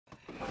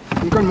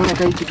Nilikuwa nimeona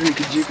kai kitu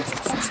nikijika.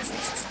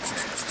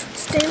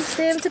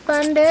 Stem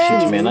tupande.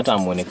 Mimi hata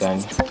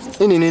muonekani.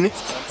 Nini nini?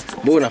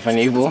 Mbona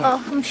unafanya hivyo? Oh,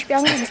 mshipi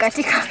wangu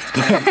umekatika.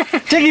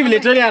 Cheki vile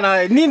Tony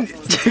ana nini?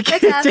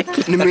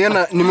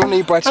 Nimeona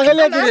hii part.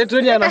 Angalia vile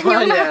Tony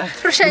anafanya.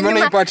 Nimeona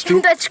hii part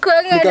tu.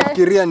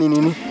 Nikafikiria ni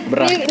nini?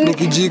 Bra. Ni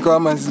kijiko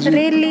ama sijui.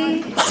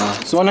 Really?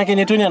 So ona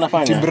kenye Tony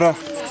anafanya. Bra.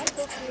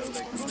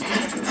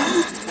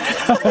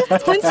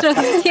 What's wrong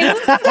with you?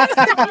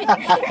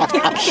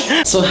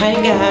 So hi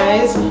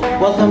guys,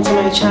 welcome to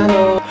my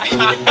channel.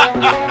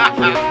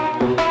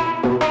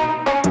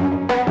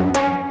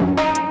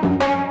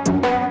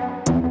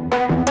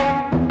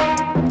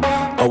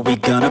 Are we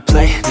gonna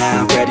play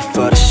now? Ready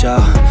for the show?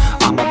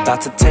 I'm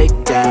about to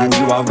take down,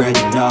 you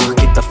already know.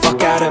 Get the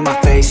fuck out of my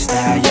face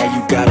now, yeah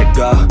you gotta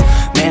go.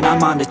 Man,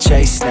 I'm on the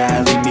chase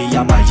now, leave me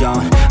on my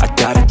own. I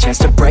got a chance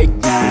to break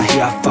now,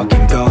 here I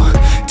fucking go.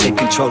 Take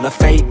control of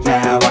fate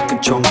now, I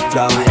control my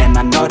flow. And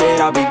I know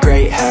that I'll be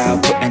great, how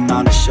putting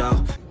on a show.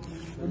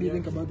 What do you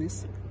think about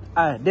this?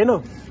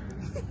 Deno.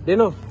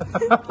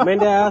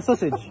 Mende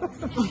sausage.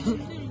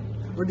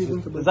 What do you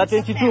think about Is that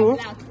 22?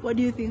 What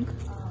do you think?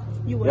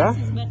 Yeah?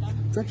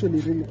 It's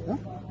actually really, huh?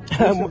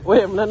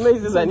 Wait, mnanunua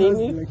hizi za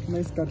nini? Like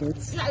nice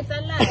carrots. Yeah, it's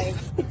alive.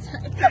 It's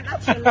an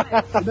actual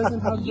life. It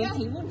doesn't have Yeah,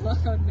 he would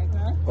work out like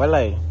that.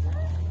 Walai.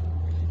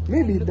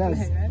 Maybe it does.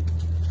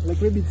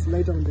 Like maybe it's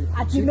lighter on the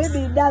cheeks.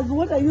 Maybe it does.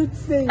 What are you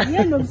saying?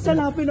 Yeah, no,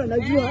 msichana hapo ndo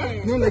anajua.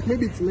 No, like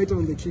maybe it's lighter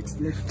on the cheeks.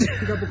 Like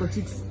pick up kwa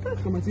cheeks.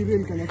 Kwa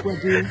material kana kuwa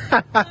gel.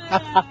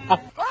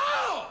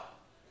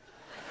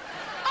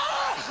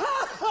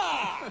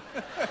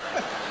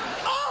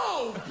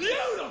 Oh,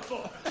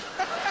 beautiful!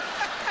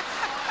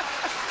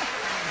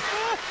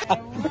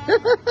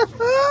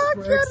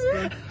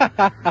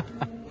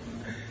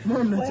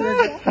 Mom, that's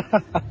right.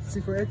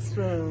 See for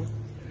extra.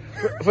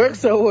 For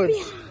extra what?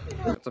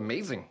 That's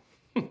amazing.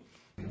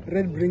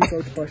 Red brings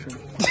out passion.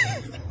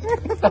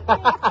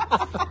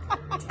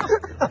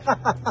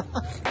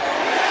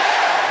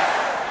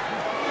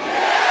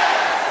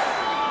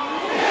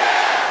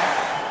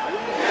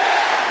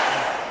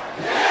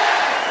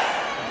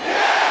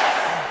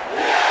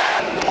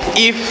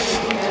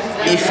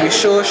 If you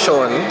show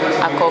Sean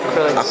A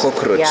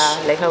cockroach.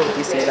 Yeah, like how would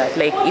you say that?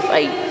 Like if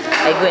I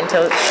go and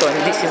tell Sean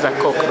this is a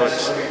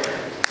cockroach.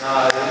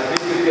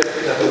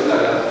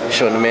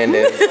 Sean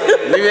Mendes.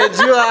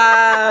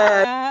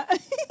 Nimejua.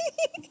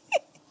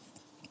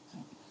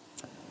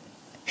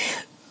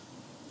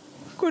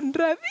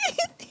 Kundravi.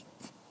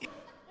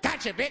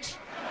 Gotcha, bitch!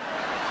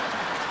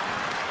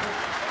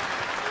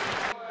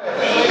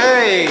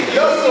 Hey.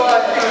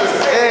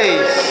 Hey.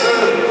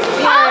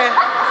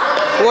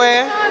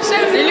 Where?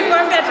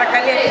 Nilikwambia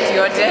atakalia kitu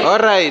yote. All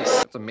right.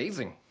 That's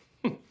amazing.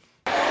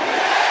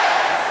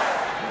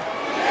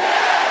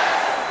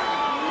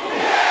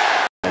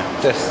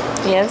 Tess,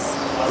 Yes.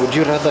 would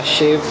you rather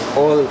shave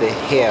all the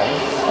hair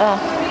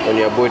on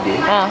your body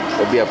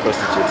or be a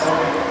prostitute?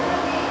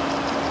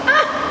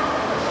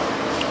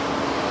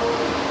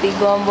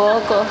 Pigwa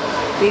mboko,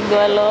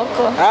 pigwa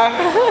loko.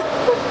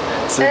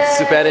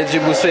 Super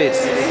jibu straight.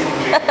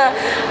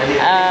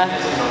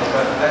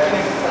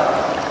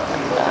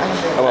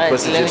 I'm a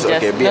prostitute.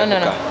 Okay, be a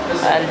No.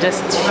 I'll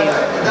just shave.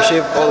 You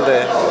shave all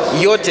the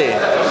yote.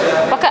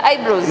 Paka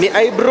eyebrows. Ni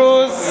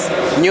eyebrows,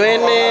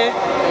 nywele,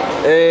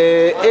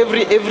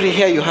 every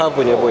hair you have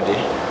on your body.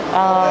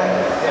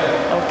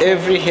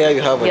 Every hair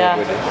you have on your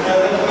body.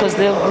 Because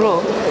they'll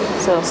grow.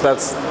 So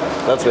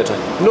That's better.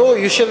 No,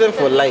 you shave them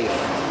for life.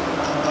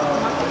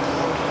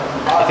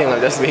 I think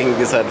I'm just making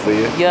this hard for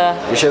you. yeah.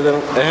 You shave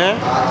them.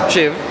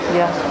 Shave.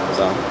 Yeah.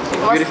 So,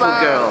 beautiful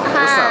girl.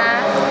 What's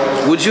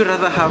up? Would you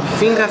rather have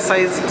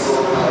finger-sized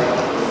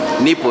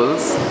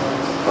nipples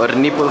or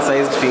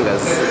nipple-sized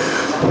fingers?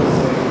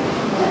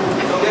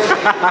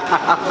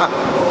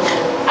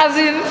 As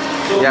in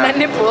my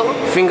nipple.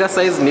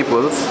 Finger-sized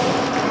nipples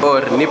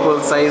or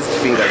nipple-sized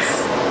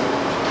fingers?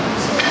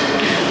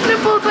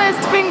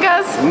 Nipple-sized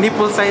fingers.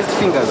 Nipple-sized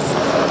fingers.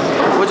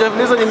 Moja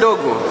vilizo ni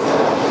ndogo.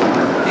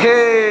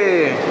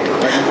 Hey!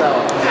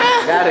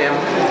 Got him.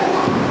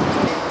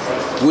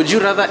 Would you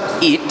rather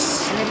eat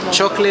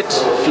chocolate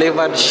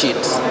flavored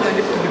shit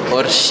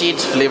or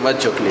shit flavored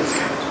chocolate?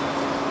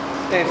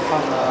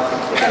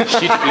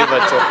 Shit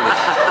flavored chocolate.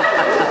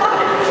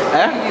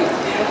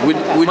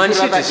 Would Man, you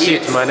shit rather is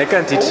shit, man. I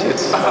can't eat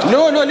shit.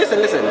 No,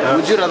 listen.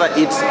 Would you rather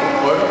eat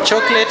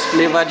chocolate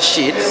flavored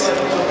shit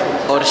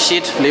or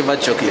shit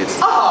flavored chocolate?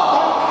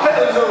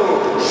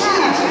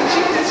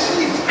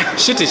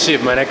 Shit is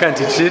shit, man. I can't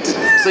eat shit.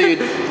 So you'd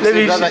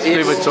rather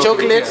eat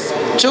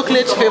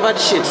chocolate flavored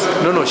shit?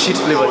 No, shit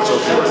flavored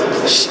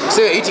chocolate.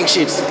 So you're eating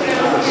shit?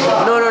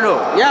 No.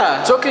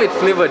 Yeah. Chocolate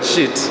flavored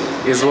shit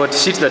is what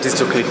shit that is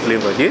chocolate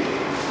flavored, yeah?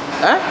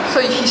 Huh? So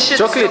he shits.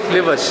 Chocolate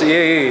flavored,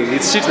 yeah.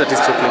 It's shit that is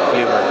chocolate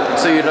flavored.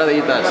 So you'd rather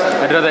eat that?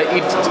 I'd rather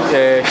eat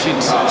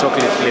shit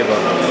chocolate flavor.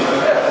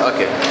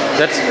 Okay.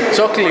 That's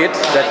chocolate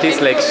that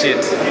tastes like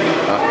shit.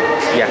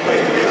 Yeah.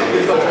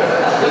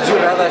 Would you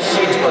rather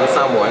shit on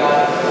someone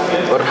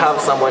or have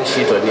someone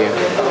shit on you?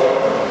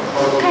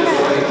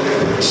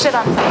 shit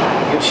on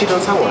someone. You'd cheat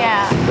on someone?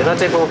 Yeah. You're not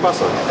type of a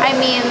person? I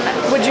mean,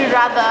 would you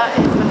rather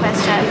is the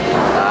question.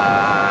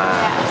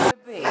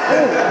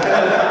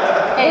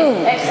 Hey,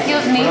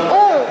 excuse me.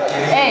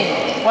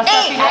 Hey, what's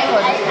up in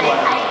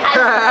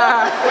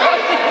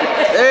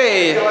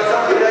Hey,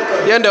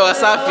 you're the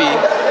Wasafi.